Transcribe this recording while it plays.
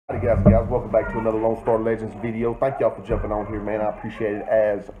guys and gals, welcome back to another Lonestar Legends video. Thank y'all for jumping on here, man. I appreciate it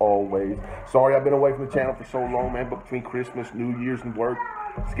as always. Sorry I've been away from the channel for so long, man, but between Christmas, New Year's, and work,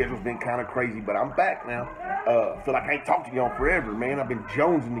 schedule's been kind of crazy, but I'm back now. Feel like I ain't talked to y'all forever, man. I've been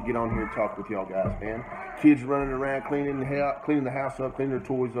jonesing to get on here and talk with y'all guys, man. Kids running around, cleaning the house up, cleaning their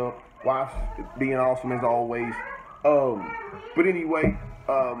toys up. Wife's being awesome as always. But anyway,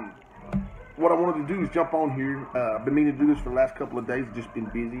 what I wanted to do is jump on here. I've been meaning to do this for the last couple of days. Just been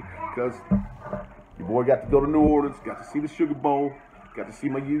busy because your boy got to go to New Orleans, got to see the Sugar Bowl, got to see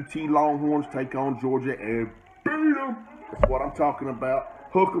my UT Longhorns take on Georgia and beat them. That's what I'm talking about.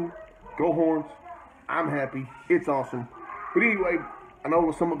 Hook 'em, go Horns. I'm happy. It's awesome. But anyway, I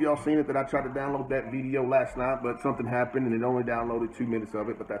know some of y'all seen it that I tried to download that video last night, but something happened and it only downloaded 2 minutes of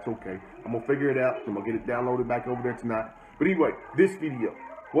it, but that's okay. I'm going to figure it out. I'm going to get it downloaded back over there tonight. But anyway, this video,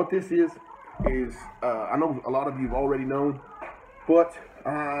 what this is I know a lot of you have already known, but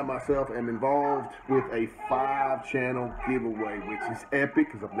I myself am involved with a 5-channel giveaway, which is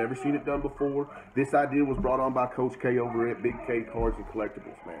epic because I've never seen it done before. This idea was brought on by Coach K over at Big K Cards and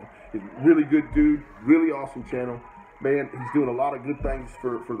Collectibles, man. He's a really good dude, really awesome channel. Man, he's doing a lot of good things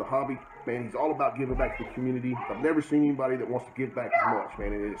for the hobby. Man, he's all about giving back to the community. I've never seen anybody that wants to give back as much,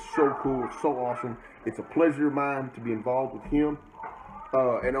 man. And it's so cool, it's so awesome. It's a pleasure of mine to be involved with him.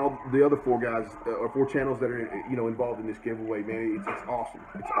 And all the other 4 guys, or 4 channels that are, involved in this giveaway, man. It's awesome.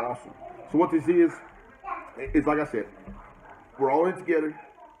 It's awesome. So what this is like I said, we're all in it together.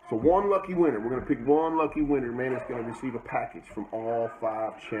 So one lucky winner, we're going to pick one lucky winner, man, that's going to receive a package from all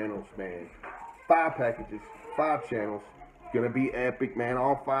 5 channels, man. 5 packages, 5 channels. It's going to be epic, man.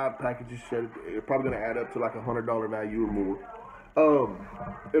 All 5 packages are probably going to add up to like $100 value or more.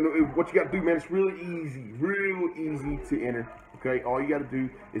 And what you got to do, man, it's real easy to enter. Okay, all you got to do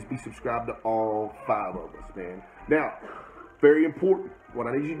is be subscribed to all 5 of us, man. Now, very important, what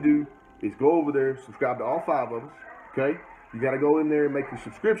I need you to do is go over there, subscribe to all 5 of us, okay? You got to go in there and make your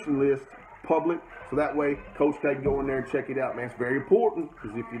subscription list public, so that way Coach K can go in there and check it out, man. It's very important,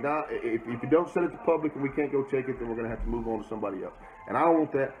 because if you don't set it to public and we can't go check it, then we're going to have to move on to somebody else. And I don't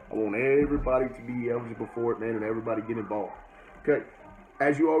want that. I want everybody to be eligible for it, man, and everybody get involved. Okay.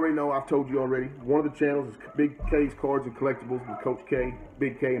 As you already know, I've told you already, one of the channels is Big K's Cards and Collectibles with Coach K,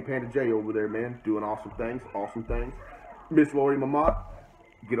 Big K, and Panda J over there, man, doing awesome things, Miss Laurie Mahmet,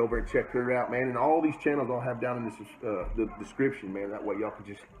 get over and check her out, man. And all these channels I'll have down in the description, man. That way y'all can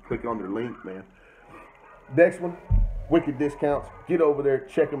just click on their link, man. Next one, wicked discounts. Get over there,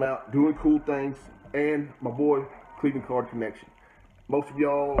 check them out, doing cool things. And my boy, Cleveland Card Connection. Most of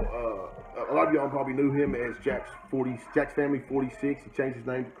y'all, a lot of y'all probably knew him as Jack's Family 46. He changed his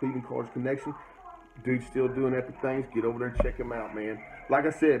name to Cleveland Cards Connection. Dude's still doing epic things. Get over there and check him out, man. Like I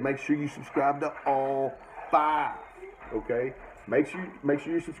said, make sure you subscribe to all 5. Okay? Make sure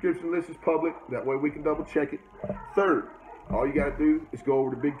your subscription list is public. That way we can double check it. Third, all you gotta do is go over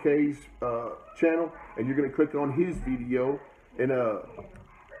to Big K's channel, and you're gonna click on his video, and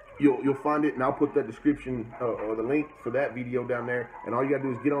You'll find it, and I'll put that description or the link for that video down there. And all you gotta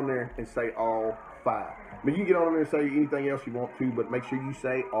do is get on there and say all 5. I mean, you can get on there and say anything else you want to, but make sure you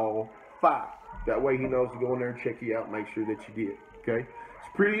say all 5. That way he knows to go in there and check you out and make sure that you did. Okay?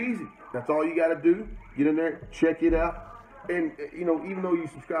 It's pretty easy. That's all you gotta do. Get in there, check it out, and even though you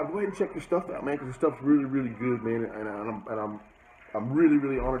subscribe, go ahead and check your stuff out, man, because the stuff's really good, man. And I'm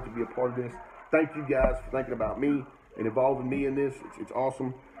really honored to be a part of this. Thank you guys for thinking about me and involving me in this. It's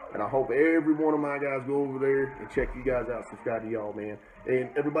awesome. And I hope every one of my guys go over there and check you guys out, subscribe to y'all, man. And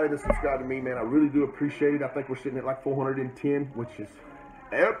everybody that subscribed to me, man, I really do appreciate it. I think we're sitting at like 410, which is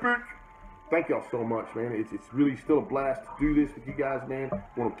epic. Thank y'all so much, man. It's really still a blast to do this with you guys, man. I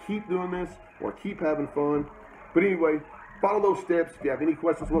want to keep doing this. I want to keep having fun. But anyway, follow those steps. If you have any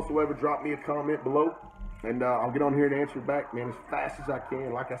questions whatsoever, drop me a comment below. And I'll get on here and answer back, man, as fast as I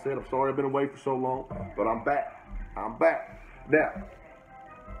can. Like I said, I'm sorry I've been away for so long, but I'm back. I'm back. Now,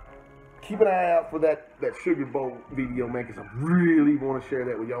 keep an eye out for that Sugar Bowl video, man, because I really want to share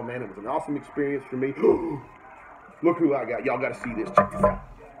that with y'all, man. It was an awesome experience for me. Look who I got. Y'all got to see this. Check this out.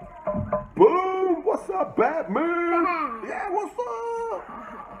 Boom! What's up, Batman? Yeah, what's up?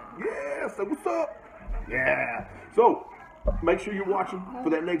 Yeah, so what's up? Yeah. So, make sure you're watching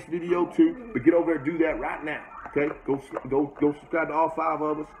for that next video, too. But get over there and do that right now, okay? Go subscribe to all 5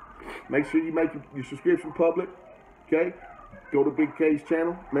 of us. Make sure you make your subscription public, okay? Go to Big K's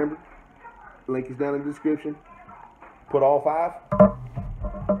channel, remember? Link is down in the description. Put all 5.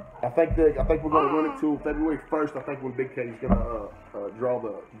 I think we're gonna run it till February 1st. I think when Big K is gonna draw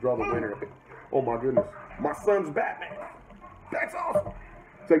the winner. Oh my goodness, my son's Batman. That's awesome.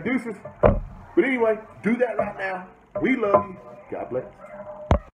 Say deuces. But anyway, do that right now. We love you. God bless.